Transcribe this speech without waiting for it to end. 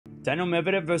Daniil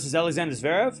Medvedev versus Alexander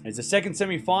Zverev. It's the second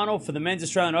semi-final for the Men's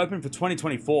Australian Open for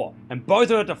 2024. And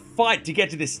both are about to fight to get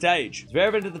to this stage.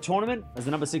 Zverev entered the tournament as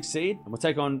the number 6 seed and will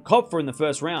take on Kopfer in the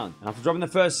first round. And after dropping the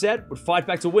first set, would fight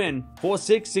back to win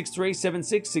 4-6, 6-3,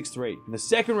 7-6, 6-3. In the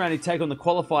second round, he'd take on the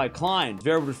qualifier Klein.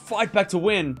 Zverev would fight back to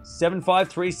win 7-5,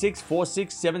 3-6, 4-6,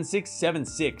 7-6,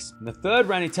 7-6. In the third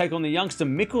round, he'd take on the youngster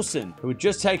Mikkelsen, who had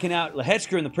just taken out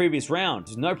Hurkacz in the previous round.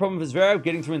 There's no problem for Zverev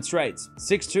getting through in straights.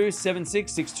 6-2, 7-6,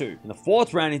 6-2. In the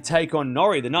fourth round, he'd take on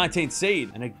Norrie, the 19th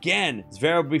seed. And again,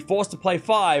 Zverev would be forced to play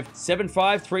 5, 7-5,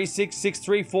 3-6,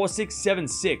 6-3, 4-6,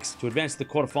 7-6 to advance to the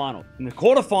quarterfinal. In the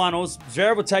quarterfinals,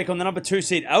 Zverev would take on the number 2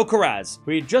 seed Alcaraz,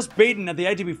 who he had just beaten at the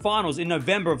ATP Finals in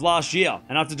November of last year.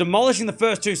 And after demolishing the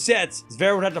first 2 sets,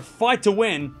 Zverev would have to fight to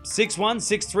win 6-1,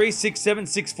 6-3, 6-7,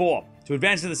 6-4. to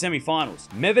advance to the semi-finals.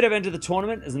 Medvedev entered the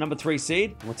tournament as the number 3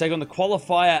 seed and will take on the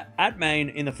qualifier at Maine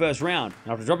in the first round.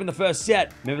 And after dropping the first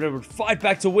set, Medvedev would fight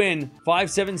back to win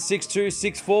 5-7, 6-2,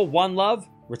 6-4, 1-love,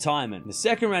 retirement. In the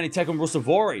second round, he'd take on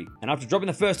Ruusuvuori, and after dropping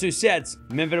the first 2 sets,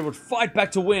 Medvedev would fight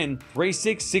back to win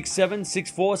 3-6, 6-7,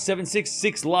 6-4,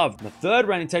 7-6, 6-love. In the third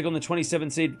round, he'd take on the 27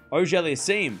 seed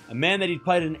Auger-Aliassime, a man that he'd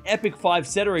played an epic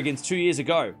 5-setter against 2 years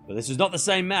ago. But this was not the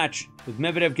same match, with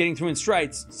Medvedev getting through in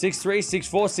straights 6-3,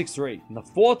 6-4, 6-3. In the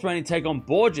fourth round, he'd take on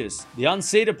Borges, the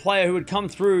unseeded player who had come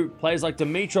through players like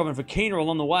Dimitrov and Fokina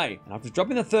along the way. And after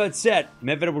dropping the third set,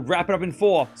 Medvedev would wrap it up in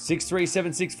 4, 6-3,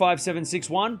 7-6, 5-7,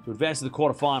 6-1 to advance to the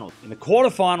quarterfinals. In the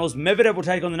quarterfinals, Medvedev will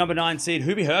take on the number 9 seed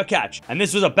Hurkacz, and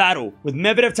this was a battle, with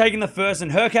Medvedev taking the first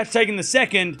and Hurkacz taking the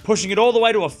second, pushing it all the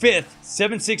way to a 5th,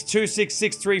 7-6, 2-6,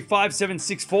 6-3,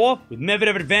 5-7, 6-4, with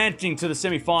Medvedev advancing to the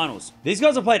semi-finals. These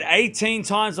guys have played 18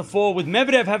 times before, with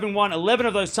Medvedev having won 11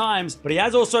 of those times, but he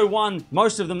has also won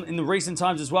most of them in the recent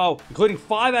times as well, including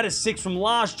 5 out of 6 from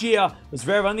last year, with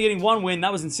Zverev only getting 1 win.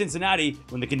 That was in Cincinnati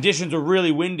when the conditions were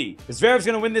really windy. But Zverev's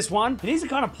going to win this one. He needs to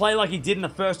kind of play like he did in the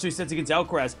first 2 sets against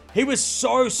Alcaraz. He was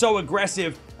so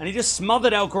aggressive, and he just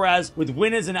smothered Alcaraz with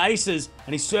winners and aces,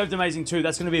 and he served amazing too.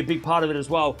 That's going to be a big part of it as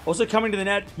well. Also coming to the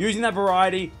net, using that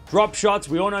variety, drop shots.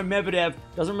 We all know Medvedev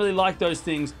doesn't really like those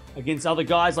things against other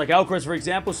guys like Alcaraz, for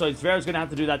example, so Zverev's going to have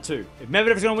to do that too. If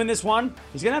Medvedev's going to win this one,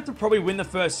 he's going to have to probably win the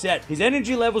first set. His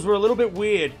energy levels were a little bit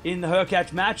weird in the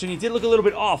Hurkacz match, and he did look a little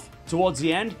bit off towards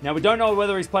the end. Now, we don't know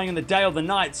whether he's playing in the day or the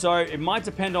night, so it might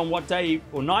depend on what day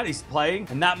or night he's playing,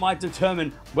 and that might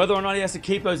determine whether or not he has to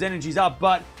keep those energies up,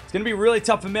 but it's going to be really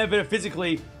tough for Medvedev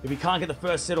physically if he can't get the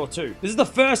first set or 2. This is the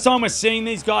first time we're seeing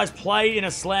these guys play in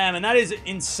a slam, and that is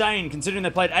insane considering they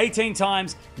played 18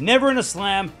 times, never in a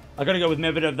slam. I got to go with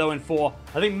Medvedev though in 4.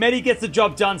 I think Medi gets the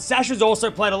job done. Sasha's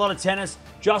also played a lot of tennis,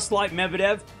 just like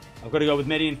Medvedev. I've got to go with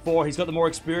Medi in 4. He's got the more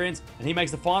experience, and he makes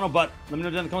the final, but let me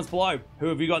know down in the comments below. Who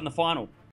have you got in the final?